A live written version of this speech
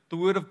the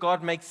Word of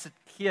God makes it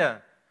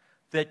clear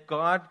that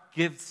God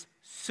gives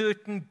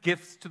certain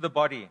gifts to the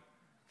body: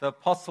 the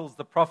apostles,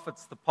 the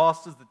prophets, the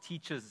pastors, the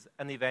teachers,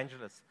 and the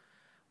evangelists.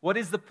 What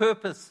is the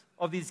purpose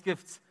of these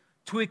gifts?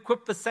 To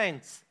equip the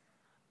saints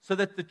so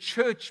that the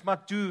church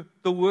might do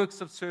the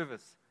works of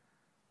service.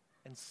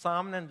 And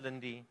Simon and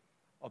Lindy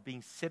are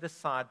being set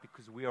aside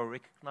because we are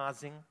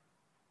recognizing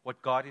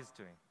what God is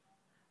doing.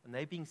 And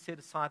they're being set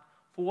aside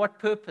for what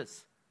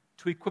purpose?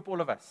 To equip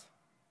all of us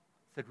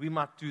so that we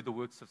might do the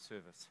works of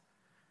service.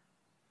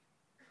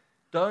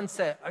 Don't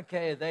say,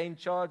 okay, they're in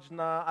charge,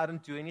 no, I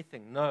don't do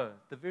anything. No,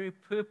 the very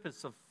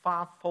purpose of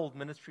fivefold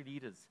ministry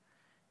leaders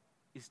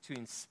is to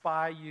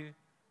inspire you,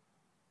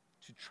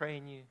 to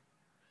train you,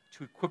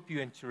 to equip you,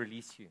 and to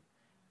release you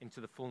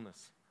into the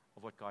fullness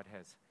of what God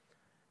has.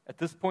 At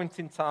this point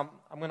in time,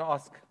 I'm going to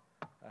ask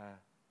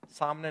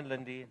Simon and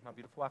Lindy, my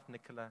beautiful wife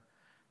Nicola,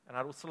 and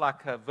I'd also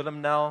like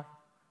Willem Nell,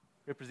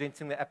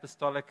 representing the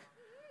apostolic,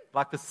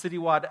 like the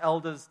citywide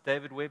elders,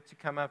 David Webb, to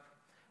come up.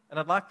 And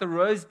I'd like the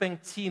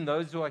Rosebank team,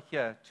 those who are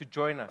here, to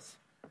join us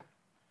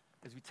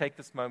as we take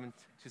this moment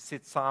to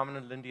set Simon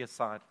and Lindy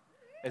aside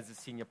as the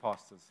senior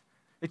pastors.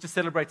 Let's just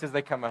celebrate as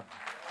they come up.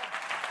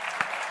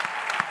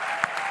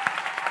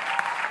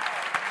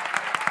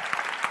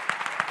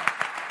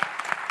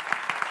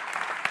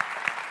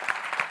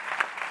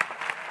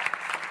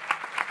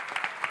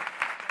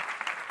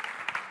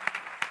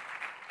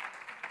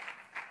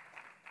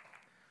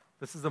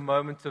 This is a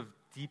moment of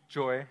deep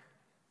joy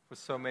for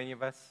so many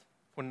of us,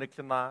 for Nick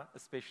and I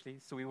especially.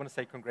 So we want to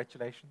say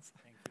congratulations.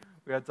 Thank you.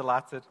 We are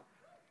delighted.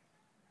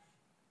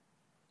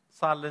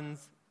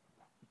 Silence,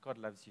 God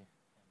loves you.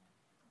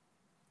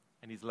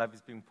 And His love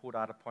is being poured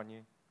out upon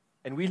you.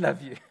 And we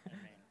love you. Amen.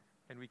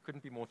 And we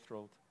couldn't be more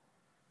thrilled.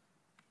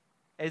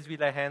 As we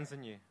lay hands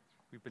on you,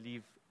 we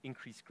believe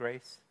increased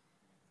grace,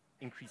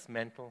 increased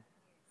mantle,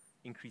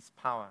 increased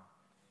power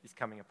is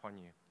coming upon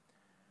you.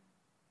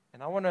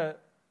 And I want to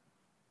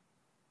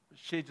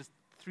share just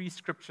 3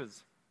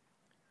 scriptures.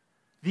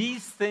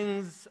 These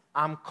things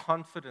I'm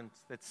confident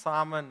that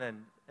Simon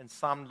and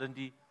Simon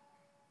Lindy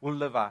will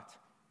live out.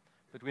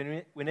 But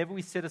whenever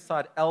we set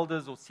aside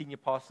elders or senior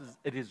pastors,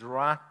 it is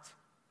right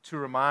to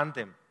remind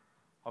them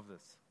of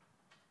this.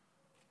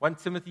 1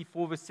 Timothy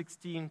 4 verse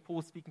 16,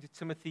 Paul speaking to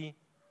Timothy,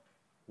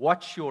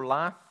 watch your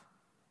life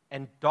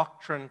and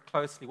doctrine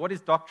closely. What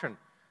is doctrine?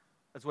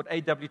 It's what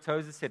A.W.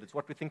 Tozer said. It's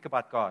what we think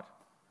about God.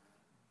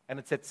 And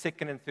it's that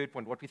second and third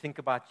point, what we think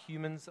about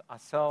humans,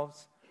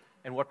 ourselves,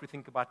 and what we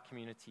think about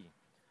community.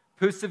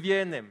 Persevere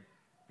in them,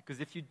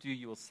 because if you do,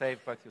 you will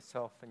save both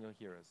yourself and your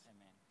hearers.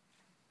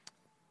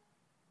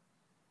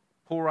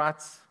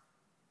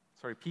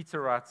 Amen.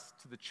 Peter writes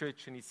to the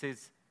church, and he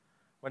says,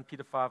 1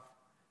 Peter 5,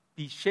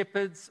 be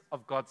shepherds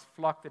of God's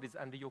flock that is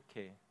under your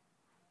care,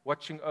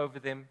 watching over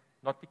them,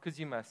 not because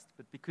you must,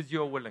 but because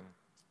you are willing,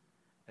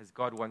 as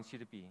God wants you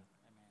to be. Amen.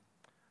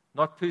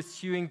 Not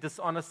pursuing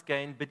dishonest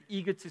gain, but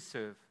eager to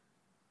serve.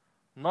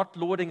 Not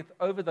lording it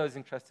over those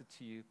entrusted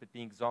to you, but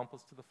being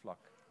examples to the flock.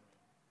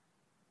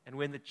 And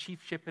when the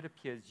chief shepherd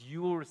appears,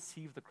 you will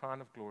receive the crown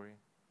of glory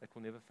that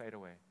will never fade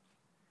away.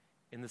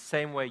 In the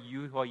same way,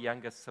 you who are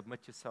younger,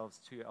 submit yourselves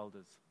to your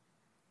elders.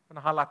 I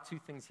want to highlight 2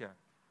 things here.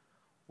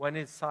 One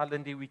is,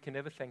 Lindy, we can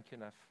never thank you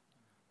enough.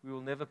 We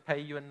will never pay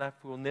you enough.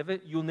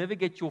 You'll never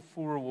get your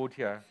full reward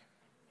here.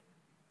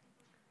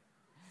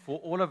 For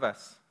all of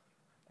us,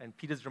 and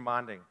Peter's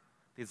reminding,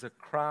 there's a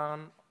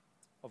crown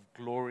of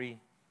glory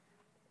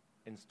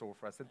in store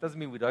for us. It doesn't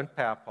mean we don't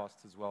pay our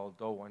pastors well,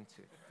 don't want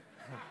to.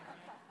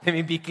 Let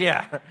me be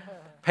clear.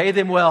 Pay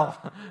them well.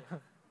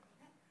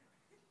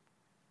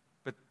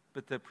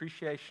 But the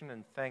appreciation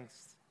and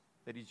thanks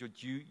that is your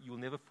due, you'll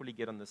never fully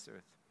get on this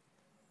earth,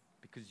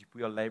 because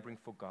we are laboring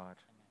for God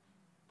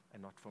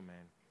and not for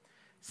man.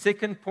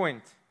 Second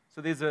point,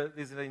 so there's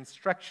an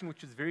instruction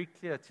which is very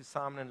clear to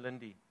Simon and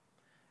Lindy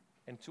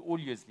and to all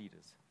you as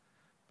leaders.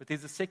 But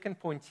there's a second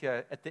point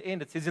here at the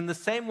end. It says, in the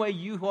same way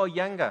you who are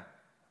younger,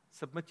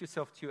 submit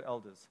yourself to your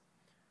elders.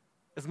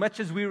 As much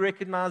as we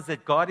recognize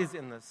that God is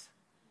in this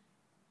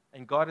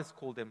and God has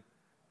called them,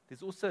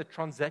 there's also a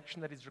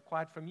transaction that is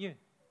required from you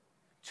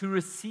to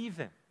receive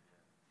them,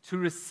 to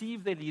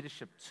receive their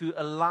leadership, to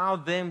allow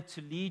them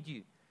to lead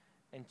you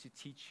and to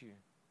teach you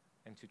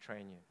and to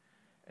train you.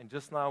 And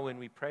just now when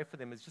we pray for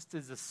them, it's just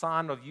as a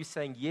sign of you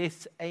saying,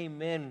 yes,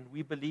 amen,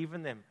 we believe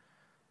in them,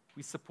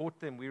 we support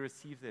them, we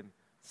receive them.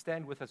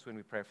 Stand with us when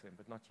we pray for them,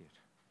 but not yet.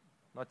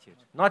 Not yet.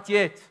 Not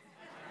yet.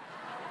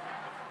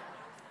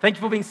 Thank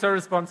you for being so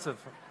responsive.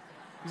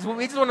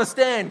 We just want to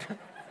stand.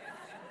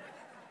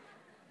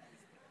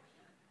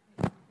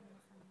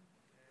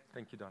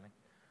 Thank you, darling.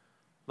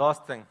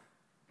 Last thing.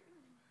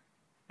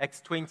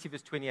 Acts 20,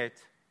 verse 28.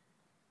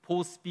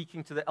 Paul's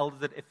speaking to the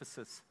elders at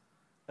Ephesus.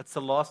 It's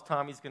the last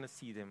time he's going to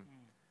see them.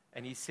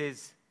 And he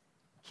says,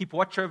 keep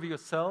watch over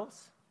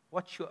yourselves,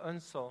 watch your own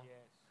soul,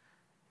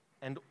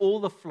 and all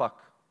the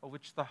flock of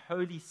which the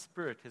Holy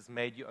Spirit has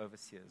made you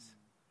overseers.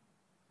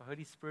 The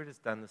Holy Spirit has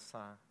done this,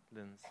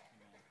 Linz.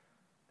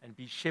 And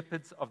be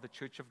shepherds of the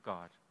church of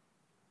God,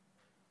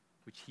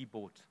 which he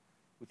bought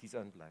with his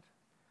own blood.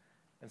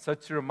 And so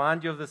to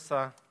remind you of this,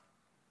 I'm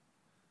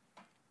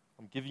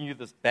giving you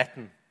this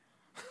baton.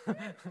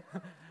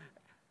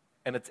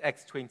 And it's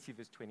Acts 20,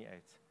 verse 28.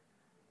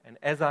 And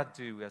as I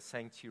do, we are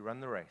saying to you, run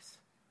the race.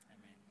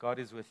 Amen. God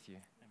is with you.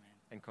 Amen.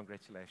 And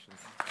congratulations.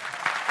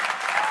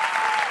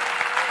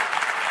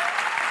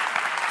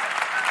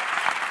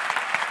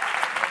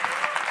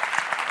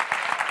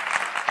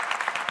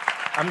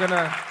 I'm going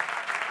to...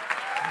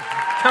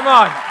 Come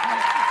on.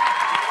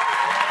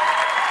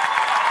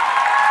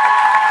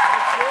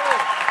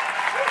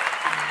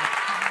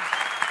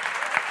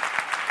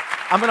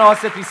 I'm going to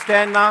ask that we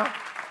stand now.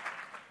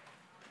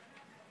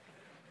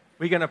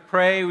 We're going to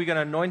pray. We're going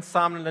to anoint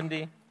Simon and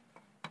Lindy.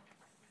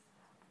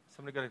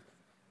 Somebody go to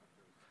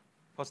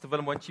Pastor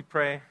Willem, won't you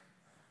pray?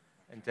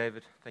 And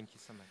David, thank you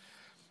so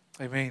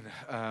much. Amen.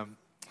 I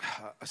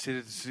said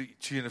it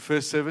to you in the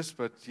first service,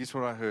 but here's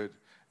what I heard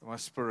in my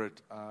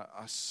spirit.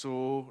 I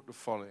saw the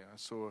following. I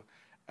saw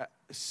a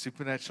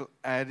supernatural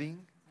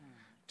adding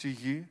to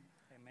you,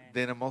 Amen.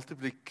 then a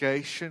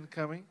multiplication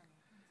coming,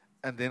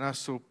 and then I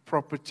saw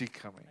property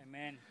coming.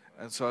 Amen.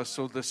 And so I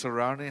saw the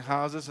surrounding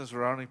houses and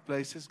surrounding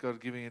places, God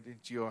giving it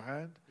into your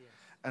hand. Yes.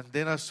 And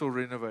then I saw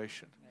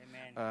renovation.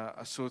 Amen.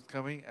 I saw it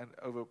coming, and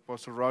over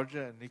Pastor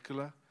Roger and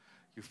Nicola,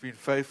 you've been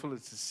faithful.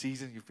 It's a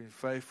season you've been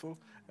faithful.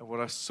 And what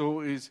I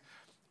saw is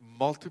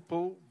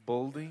multiple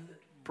building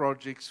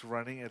projects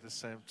running at the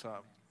same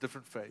time,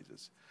 different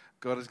phases.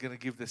 God is going to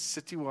give the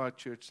citywide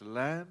church the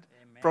land,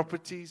 Amen.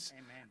 properties,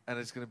 Amen. and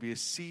it's going to be a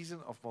season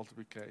of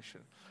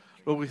multiplication.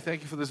 Lord, we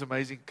thank you for this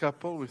amazing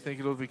couple. We thank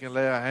you, Lord, we can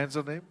lay our hands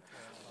on them.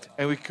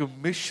 And we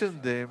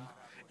commission them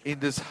in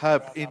this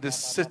hub, in this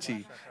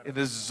city, in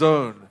this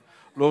zone.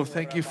 Lord,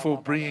 thank you for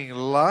bringing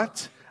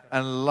light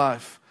and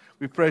life.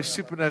 We pray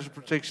supernatural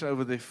protection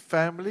over their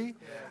family,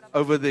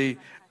 over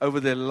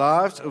their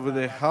lives, over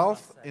their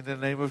health, in the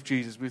name of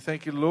Jesus. We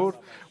thank you, Lord.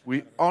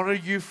 We honor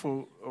you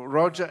for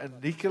Roger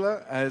and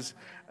Nicola as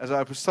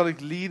our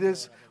apostolic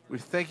leaders. We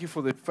thank you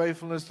for their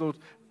faithfulness, Lord.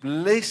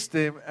 Bless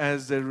them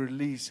as they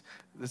release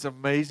this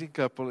amazing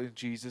couple in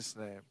Jesus'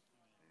 name.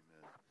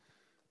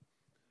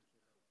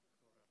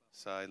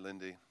 Sai,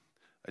 Lindy,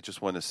 I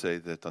just want to say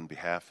that on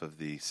behalf of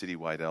the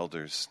citywide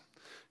elders,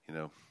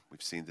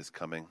 we've seen this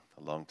coming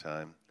a long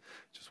time.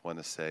 Just want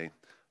to say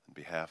on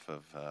behalf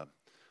of,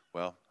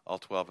 all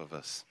 12 of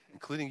us,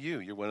 including you,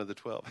 you're one of the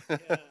 12.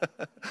 Yeah.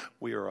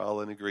 We are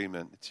all in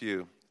agreement. It's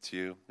you, it's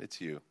you, it's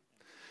you.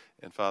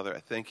 And Father, I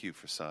thank you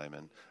for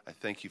Simon. I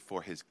thank you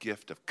for his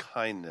gift of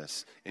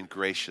kindness and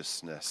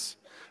graciousness.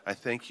 I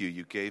thank you.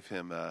 You gave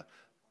him a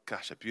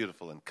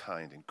beautiful and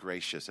kind and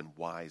gracious and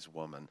wise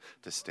woman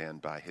to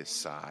stand by his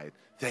side.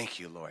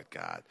 Thank you, Lord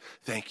God.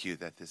 Thank you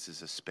that this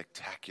is a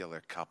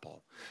spectacular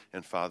couple.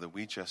 And Father,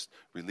 we just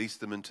release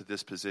them into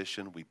this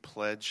position. We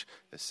pledge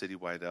as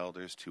citywide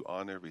elders to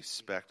honor,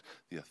 respect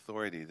the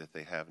authority that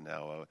they have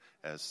now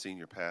as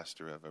senior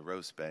pastor of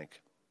Rosebank.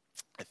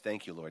 I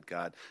thank you, Lord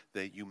God,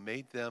 that you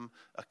made them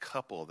a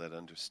couple that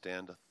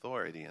understand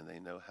authority and they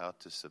know how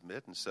to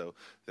submit. And so,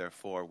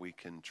 therefore, we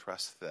can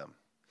trust them.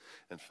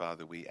 And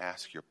Father, we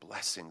ask your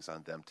blessings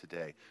on them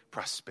today.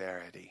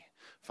 Prosperity,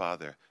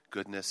 Father,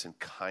 goodness and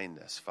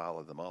kindness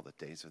follow them all the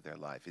days of their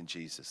life. In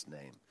Jesus'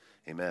 name,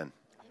 amen.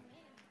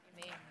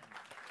 Amen.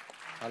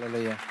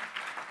 Hallelujah.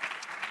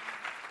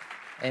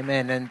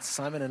 Amen. And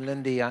Simon and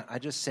Lindy, I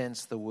just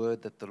sense the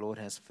word that the Lord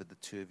has for the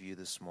two of you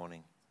this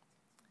morning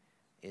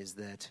is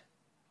that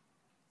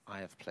I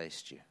have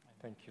placed you.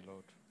 Thank you,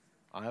 Lord.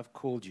 I have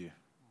called you.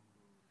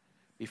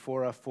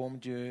 Before I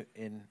formed you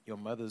in your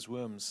mother's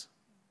wombs,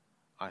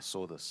 I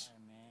saw this.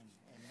 Amen.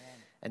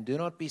 Amen. And do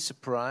not be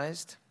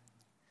surprised,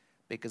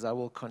 because I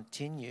will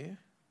continue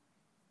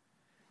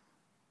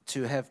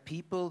to have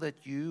people that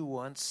you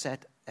once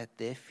sat at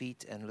their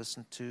feet and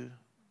listened to,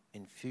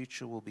 in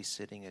future will be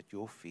sitting at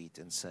your feet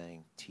and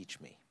saying, teach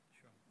me,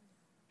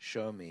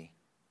 show me,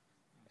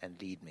 and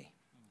lead me.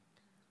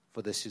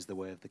 For this is the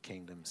way of the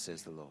kingdom,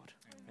 says the Lord.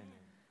 Amen.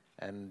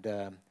 And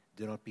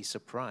do not be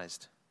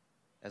surprised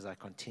as I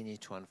continue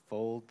to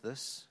unfold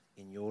this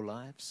in your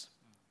lives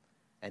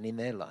and in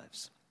their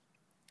lives.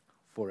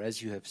 For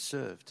as you have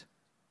served,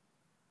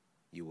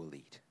 you will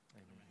lead,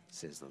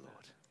 says the Lord.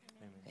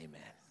 Amen.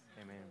 Amen.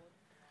 Amen.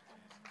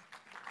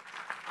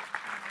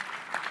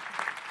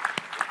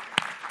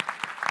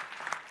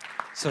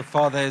 So,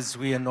 Father, as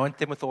we anoint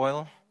them with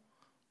oil,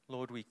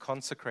 Lord, we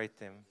consecrate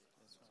them.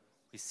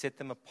 We set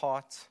them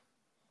apart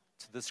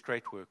to this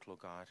great work,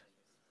 Lord God.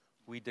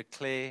 We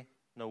declare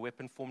no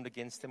weapon formed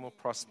against them will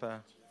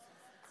prosper.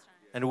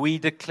 And we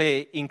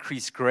declare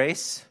increased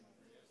grace,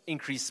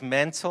 increased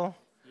mantle,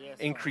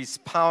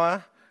 increased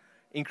power,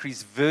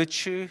 increased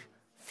virtue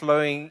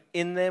flowing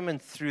in them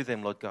and through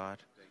them, Lord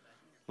God.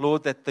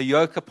 Lord, that the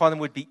yoke upon them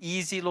would be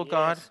easy, Lord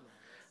God.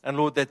 And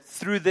Lord, that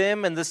through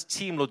them and this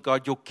team, Lord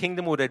God, your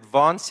kingdom would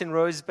advance in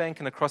Rosebank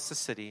and across the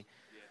city.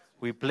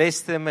 We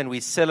bless them and we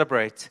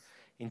celebrate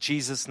in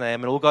Jesus'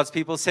 name. And all God's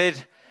people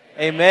said,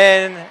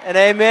 amen and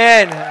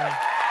amen.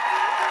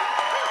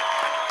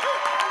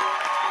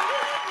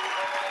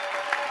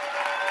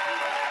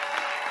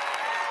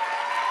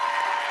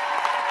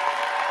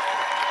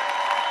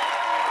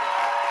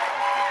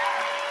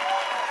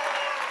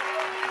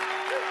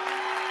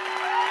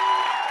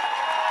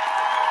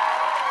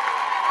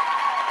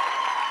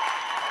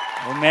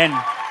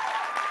 Amen.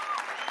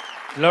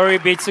 Glory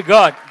be to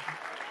God.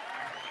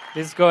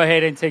 Let's go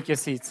ahead and take your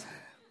seats.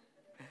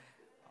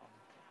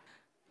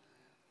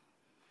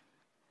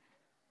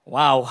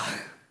 Wow.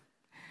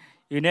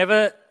 You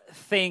never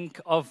think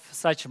of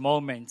such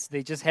moments.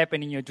 They just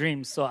happen in your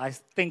dreams. So I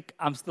think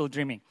I'm still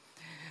dreaming.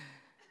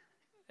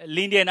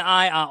 Lindy and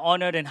I are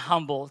honored and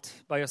humbled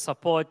by your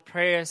support,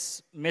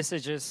 prayers,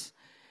 messages,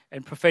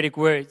 and prophetic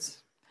words.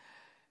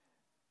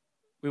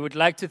 We would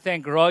like to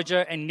thank Roger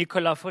and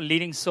Nicola for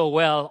leading so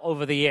well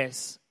over the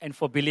years and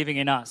for believing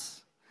in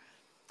us.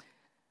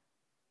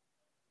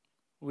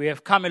 We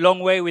have come a long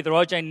way with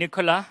Roger and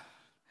Nicola.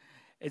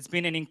 It's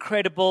been an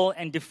incredible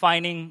and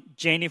defining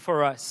journey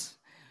for us.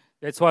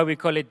 That's why we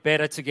call it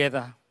Better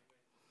Together.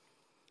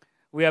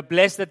 We are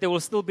blessed that they will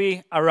still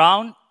be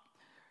around,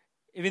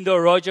 even though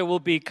Roger will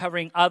be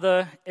covering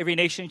other Every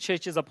Nation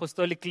churches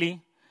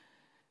apostolically.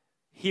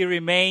 He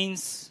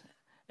remains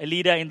a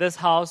leader in this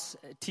house,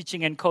 a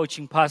teaching and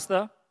coaching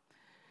pastor,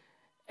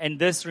 and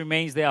this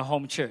remains their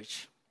home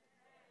church.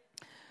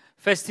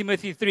 1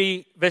 Timothy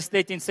 3 verse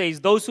 18 says,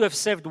 those who have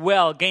served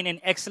well gain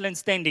an excellent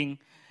standing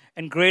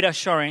and great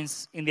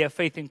assurance in their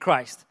faith in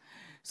Christ.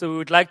 So we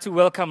would like to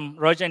welcome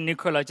Roger and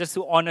Nicola just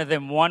to honor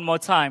them one more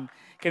time.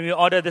 Can we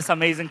honor this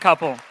amazing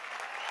couple?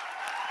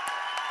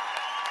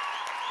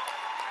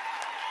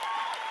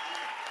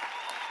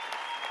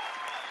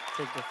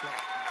 Take the flag.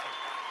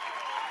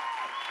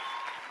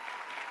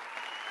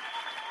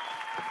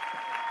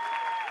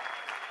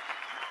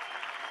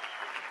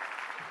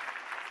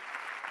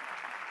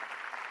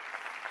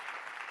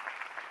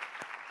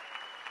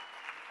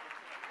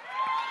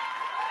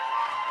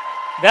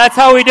 That's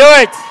how we do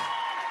it.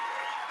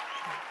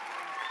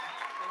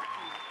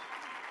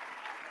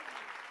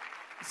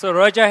 So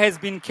Roger has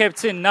been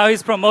captain. Now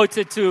he's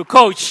promoted to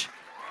coach.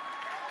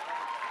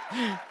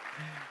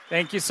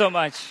 Thank you so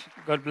much.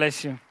 God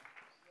bless you.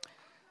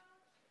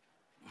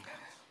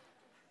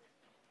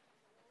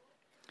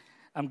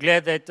 I'm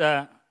glad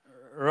that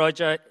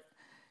Roger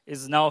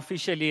is now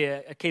officially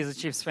a Kaizer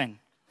Chiefs fan.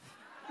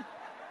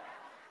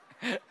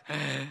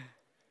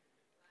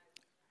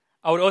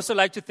 I would also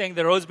like to thank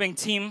the Rosebank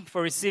team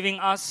for receiving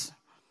us.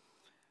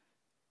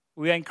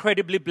 We are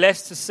incredibly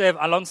blessed to serve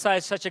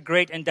alongside such a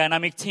great and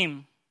dynamic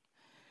team.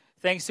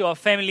 Thanks to our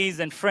families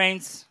and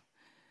friends.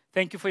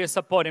 Thank you for your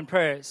support and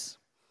prayers.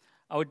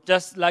 I would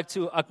just like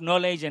to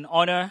acknowledge and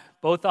honor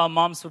both our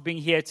moms for being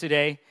here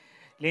today.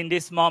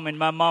 Lindy's mom and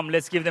my mom.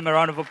 Let's give them a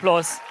round of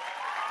applause.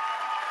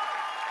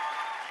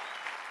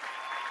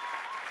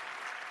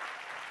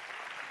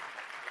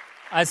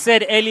 I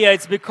said earlier,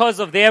 it's because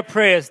of their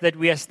prayers that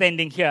we are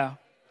standing here.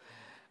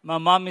 My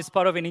mom is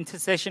part of an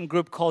intercession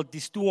group called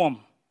Distuom.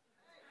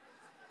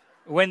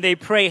 When they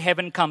pray,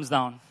 heaven comes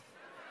down.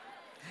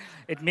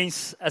 It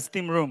means a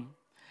steam room.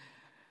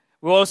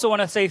 We also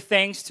want to say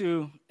thanks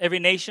to Every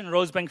Nation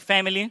Rosebank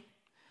family.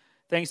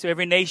 Thanks to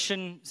Every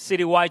Nation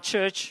Citywide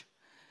Church.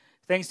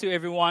 Thanks to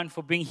everyone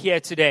for being here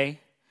today.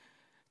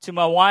 To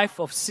my wife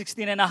of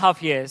 16 and a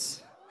half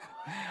years.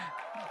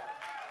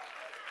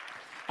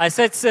 I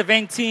said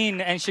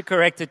 17 and she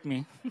corrected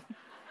me.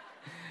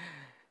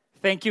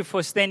 Thank you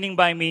for standing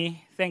by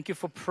me. Thank you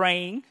for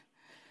praying.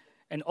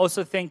 And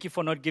also thank you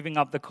for not giving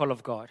up the call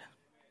of God.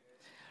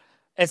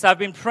 As I've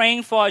been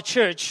praying for our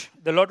church,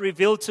 the Lord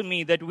revealed to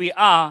me that we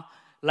are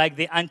like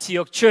the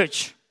Antioch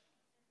church.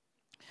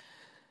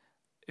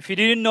 If you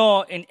didn't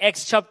know, in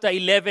Acts chapter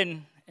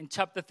 11 and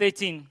chapter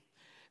 13,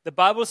 the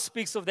Bible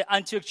speaks of the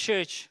Antioch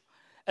church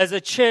as a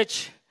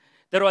church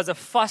that was a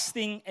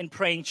fasting and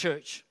praying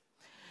church.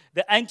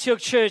 The Antioch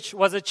church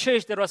was a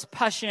church that was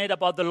passionate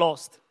about the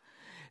lost.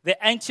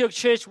 The Antioch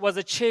church was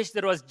a church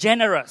that was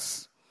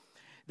generous.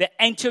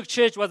 The Antioch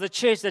church was a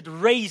church that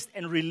raised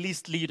and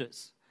released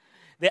leaders.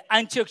 The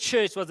Antioch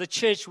church was a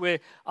church where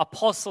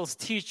apostles,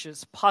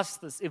 teachers,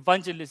 pastors,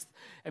 evangelists,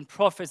 and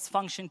prophets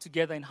functioned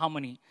together in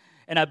harmony.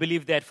 And I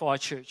believe that for our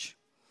church.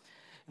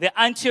 The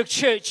Antioch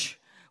church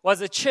was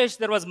a church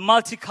that was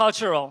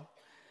multicultural.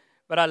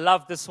 But I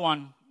love this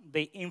one.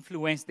 They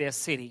influenced their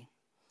city.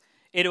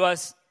 It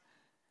was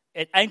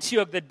at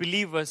Antioch that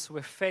believers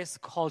were first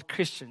called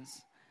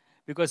Christians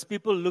because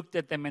people looked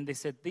at them and they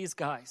said, these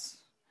guys,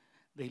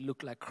 they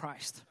look like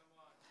Christ.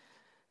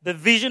 The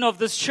vision of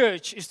this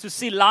church is to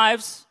see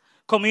lives,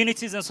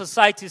 communities, and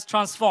societies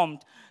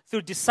transformed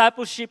through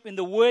discipleship in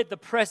the word, the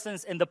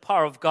presence, and the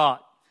power of God.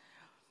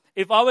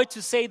 If I were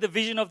to say the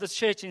vision of this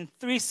church in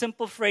 3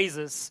 simple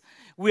phrases,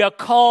 we are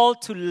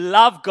called to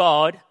love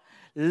God,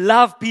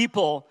 love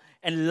people,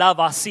 and love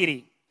our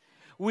city.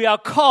 We are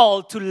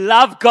called to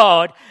love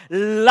God,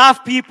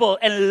 love people,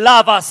 and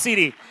love our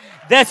city.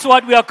 That's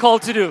what we are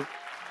called to do.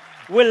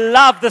 We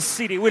love the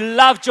city. We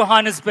love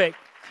Johannesburg.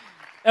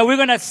 And we're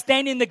going to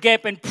stand in the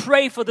gap and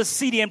pray for the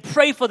city and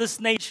pray for this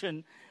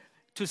nation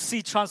to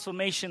see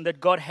transformation that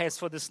God has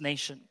for this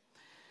nation.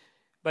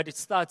 But it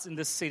starts in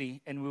this city,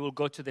 and we will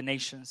go to the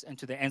nations and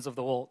to the ends of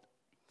the world.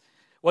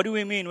 What do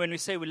we mean when we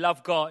say we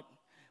love God?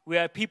 We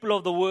are people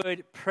of the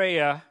word,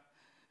 prayer,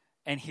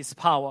 and His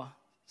power.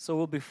 So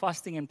we'll be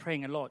fasting and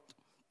praying a lot.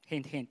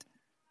 Hint, hint.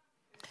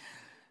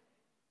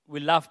 We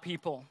love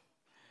people.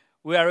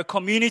 We are a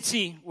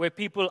community where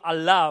people are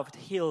loved,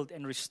 healed,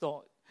 and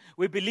restored.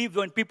 We believe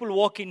when people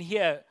walk in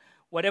here,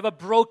 whatever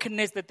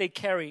brokenness that they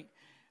carry,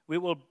 we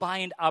will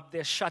bind up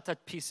their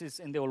shattered pieces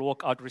and they will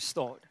walk out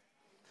restored.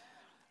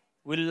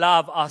 We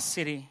love our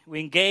city. We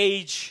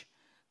engage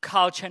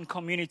culture and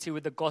community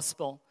with the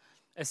gospel.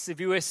 As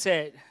Siviwe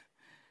said,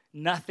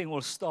 nothing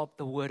will stop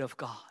the word of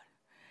God.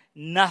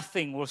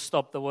 Nothing will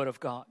stop the word of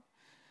God.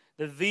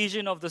 The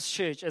vision of this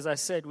church, as I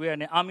said, we are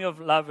an army of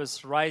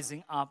lovers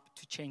rising up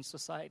to change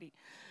society.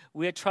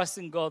 We are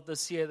trusting God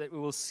this year that we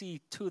will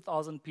see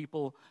 2,000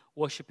 people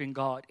worshiping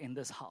God in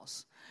this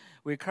house.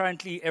 We're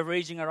currently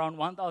averaging around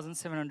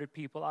 1,700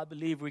 people. I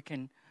believe we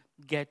can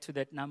get to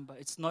that number.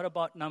 It's not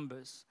about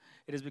numbers.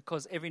 It is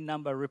because every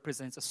number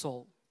represents a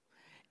soul.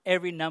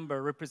 Every number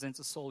represents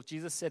a soul.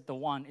 Jesus said the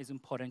one is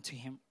important to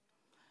him.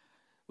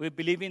 We're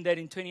believing that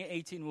in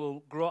 2018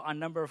 we'll grow our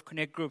number of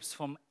connect groups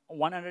from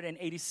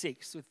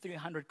 186 to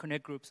 300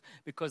 connect groups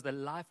because the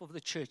life of the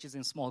church is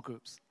in small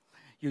groups.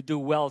 You do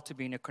well to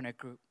be in a connect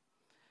group.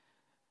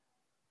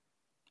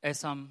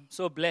 As I'm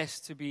so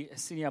blessed to be a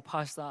senior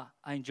pastor,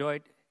 I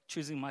enjoyed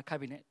choosing my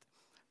cabinet.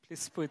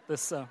 Please put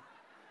this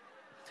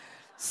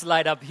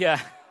slide up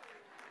here.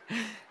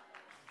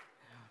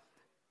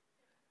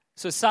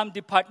 So some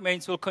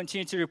departments will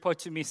continue to report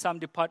to me. Some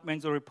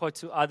departments will report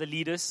to other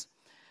leaders.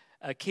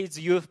 Kids,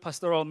 youth,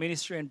 pastoral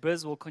ministry, and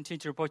biz will continue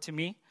to report to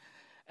me.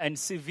 And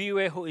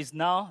Siviwe, who is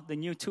now the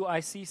new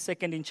 2IC,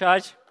 second in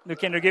charge. We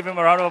can give him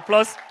a round of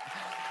applause.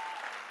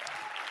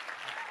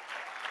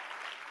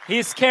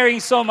 He's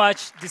carrying so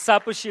much: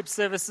 discipleship,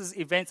 services,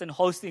 events, and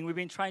hosting. We've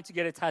been trying to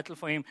get a title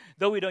for him,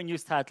 though we don't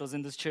use titles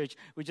in this church.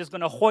 We're just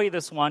going to hoy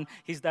this one.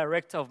 He's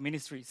director of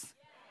ministries.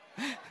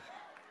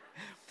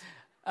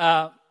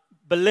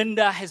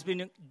 Belinda has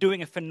been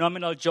doing a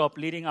phenomenal job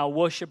leading our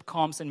worship,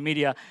 comms, and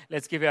media.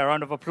 Let's give her a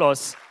round of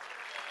applause.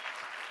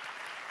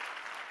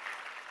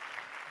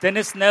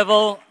 Dennis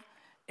Neville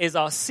is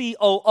our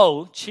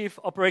COO, Chief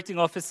Operating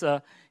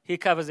Officer. He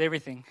covers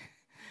everything.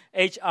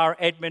 HR,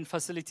 admin,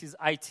 facilities,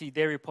 IT,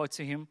 they report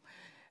to him.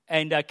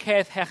 And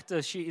Kath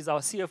Hechter, she is our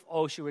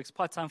CFO. She works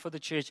part-time for the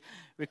church.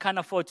 We can't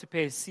afford to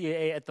pay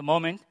CAA at the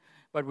moment,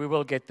 but we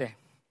will get there.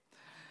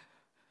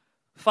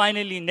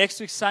 Finally, next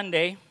week,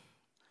 Sunday,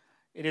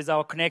 it is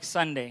our Connect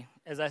Sunday.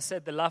 As I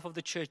said, the life of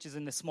the church is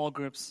in the small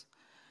groups.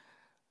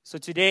 So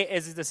today,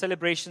 as is the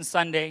celebration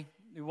Sunday,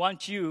 we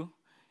want you,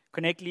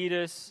 Connect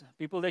leaders,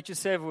 people that you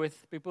serve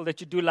with, people that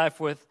you do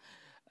life with,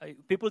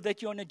 people that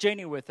you're on a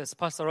journey with, as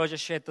Pastor Roger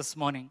shared this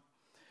morning.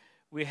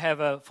 We have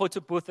a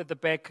photo booth at the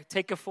back.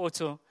 Take a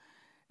photo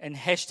and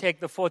hashtag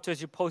the photo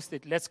as you post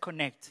it. Let's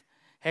connect.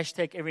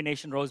 Hashtag Every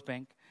Nation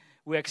Rosebank.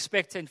 We're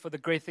expectant for the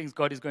great things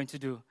God is going to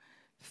do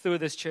through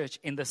this church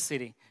in this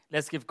city.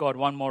 Let's give God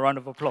one more round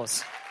of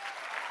applause.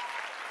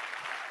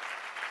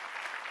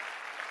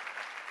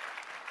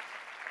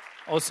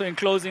 Also, in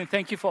closing,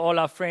 thank you for all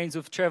our friends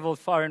who've traveled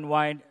far and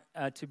wide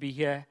to be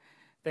here.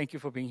 Thank you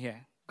for being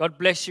here. God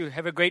bless you.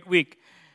 Have a great week.